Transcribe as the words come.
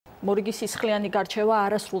მორიგი სისხლიანი გარჩევა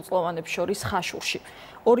არასრულწლოვანებს შორის ხაშურში.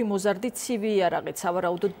 ორი მოზარდი ცივი იარაღით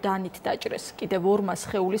სავარაუდოდ დანით დაჭრეს. კიდევ ორმა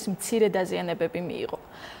სხეულის მცირე დაზიანებები მიიღო.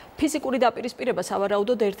 ფიზიკური დაპირისპირება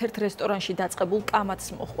სავარაუდოდ ერთ-ერთ რესტორანში დაწყებულ კამათს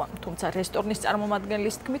მოჰყვა. თუმცა რესტორნის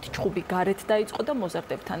წარმომადგენლის თქმით, ჩხუბი გარეთ დაიწყო და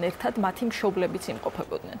მოზარდებთან ერთად მათი მშობლებიც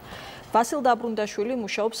იმყოფებოდნენ. ვასილ დაბრუნდაშვილი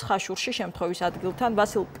მუშაობს ხაშურში შემთხვევის ადგილთან.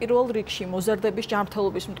 ვასილ, პირველ რიგში მოზარდების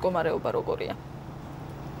ჯანმრთელობის მდგომარეობა როგორია?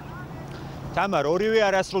 თამარ, ორივე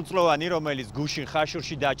არასრულწლოვანი, რომელიც გუშინ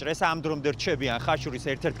ხაშურში დაჭრეს, ამ დრომდე რჩებიან ხაშურის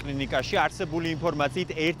ერთ-ერთ კლინიკაში. არსებული ინფორმაციით,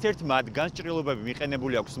 ერთ-ერთ მათგანს ჭრილობები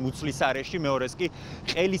მიყენებული აქვს მუცლის არეში, მეორეს კი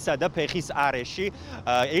ყელისა და ფეხის არეში.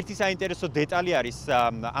 ერთი საინტერესო დეტალი არის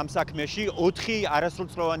ამ საქმეში, 4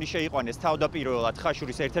 არასრულწლოვანი შეიყვანეს თავდაპირველად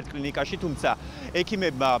ხაშურის ერთ-ერთ კლინიკაში, თუმცა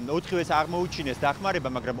ექიმებმა 4-ვეს აღმოუჩინეს დახმარება,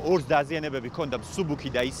 მაგრამ 2-ს დაზიანებები ჰქონდა მსუბუქი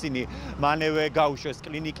და ისინი მანევე გაუშვეს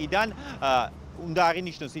კლინიკიდან. უნდა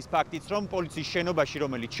აღინიშნოს ის ფაქტიც, რომ პოლიციის შენობაში,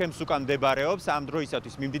 რომელიც ჩემს უკან მდებარეობს, ამ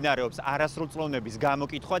დროისათვის მიმდინარეობს არასრულწლოვნების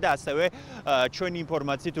გამოკითხვა და ასევე ჩვენი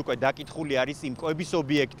ინფორმაციით უკვე დაკითხული არის იმ კვების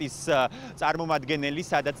ობიექტის წარმომადგენელი,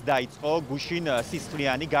 სადაც დაიწყო გუშინ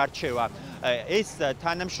სისხლიანი გარჩევა. ეს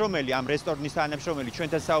თანამშრომელი, ამ რესტორნის თანამშრომელი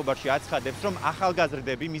ჩვენთან საუბარში აცხადებს, რომ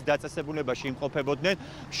ახალგაზრდები მის დაწესებულებაში იმყოფებოდნენ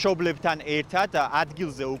მშობლებთან ერთად.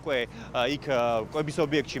 ადგილზე უკვე იქ კვების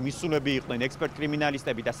ობიექტში მისულები იყვნენ ექსპერტ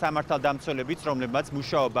კრიმინალისტები და სამართალდამცველებიც, რომლებმაც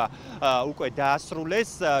მუშაობა უკვე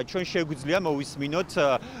დაასრულეს. ჩვენ შეგვიძლია მოვისმინოთ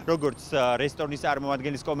როგორც რესტორნის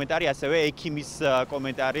წარმომადგენლის კომენტარი, ასევე ექიმის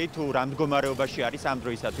კომენტარი, თუ რა მდგომარეობაში არის ამ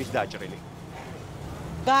დროისათვის დაჭრილი.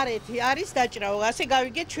 გარეთი არის დაჭრაო, ასე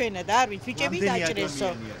გავიგეთ ჩვენად, არ ვიცი, ბიჭები დაჭრესო.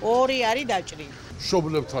 2 არის დაჭრილი.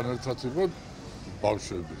 მშობლებთან ერთად იყო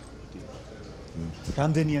ბავშვები.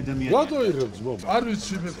 რამდენი ადამიანი? რატო იღებს მომ? არ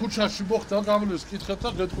ვიცი, მე ქუჩაში მოხდა, გამლეს კითხეთ და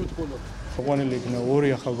გეტყვით ხოლმე. ყვანილი იქნა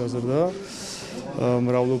 2 ახალგაზრდა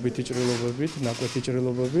მრავლობითი ჭრილობებით, ნაკვეთი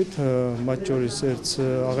ჭრილობებით, მათ შორის ერთს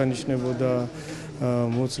აღანიშნებოდა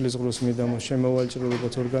მოცლის ღრუს მიდამოს შემავალ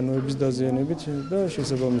ჭრილობაც ორგანოების დაზიანებით და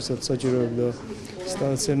შესაბამისად საჭიროებდა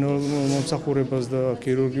სტაციონარ მომსახურებას და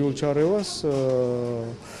ქირურგიულ ჩარევას.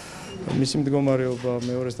 მისი მდგომარეობა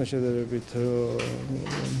მეორესთან შედარებით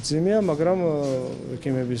მძიმეა, მაგრამ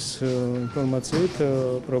ექიმების ინფორმაციით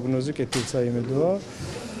პროგნოზი კეთილს აიმედოა.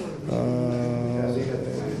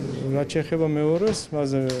 რაც შეეხება მეორეს,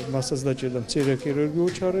 მასაც დაჭირდა მცირე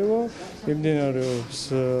ქირურგიული ჩარევა, მიმდინარეობს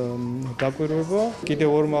დაკვირვება. კიდევ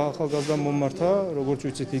 2 ახალგაზრდამ მომართა, როგორც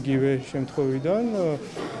ვიცით, იგივე შემთხვევიდან,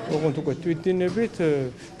 ოღონდ უკვე თვითდინებით,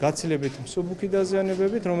 გაცილებით მსუბუქი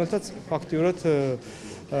დაზიანებებით, რომელთაც ფაქტიურად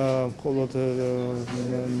მხოლოდ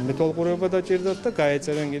მეტალყურება დაჭირდათ და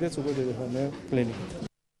გაეწერენ კიდეც უკვე დედოფალ კლინიკით.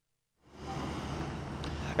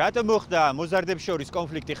 რატომ მოხდა მოზარდებს შორის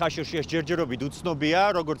კონფლიქტი ხაშურში? ეს ჯერჯერობით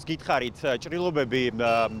უცნობია, როგორც გითხარით, ჭრილობები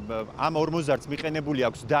ამ 2 მოზარდს მიყენებული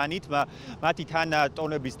აქვს დანით, მათი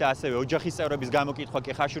თანატონების და ასევე ოჯახის წევრების გამოკითხვა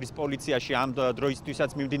კი ხაშურის პოლიციაში ამ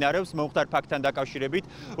დროისთვისაც მიმდინარეობს. მომხდარ ფაქტთან დაკავშირებით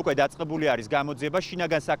უკვე დაწყებული არის გამოძიება.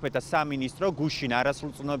 შინაგან საქმეთა სამინისტრო გუშინ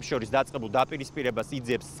არასრულწლოვნების შორის დაწყებულ დაპირისპირებას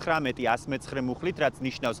იძიებს 19 მუხლით, რაც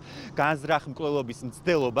ნიშნავს განზრახ მკვლელობის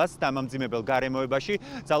მცდელობას დამამძიმებელ გარემოებაში.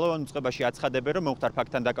 ძალოვან უწყებაში აცხადებენ, რომ მომხდარ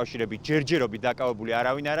ფაქტთან დაკავშირებით ჯერჯერობით დაკავებული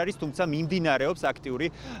არავინ არ არის, თუმცა მიმდინარეობს აქტიური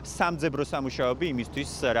სამძებრო სამუშაოები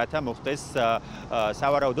იმისთვის, რათა მოხდეს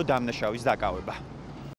სავარაუდო დამნაშავის დაკავება.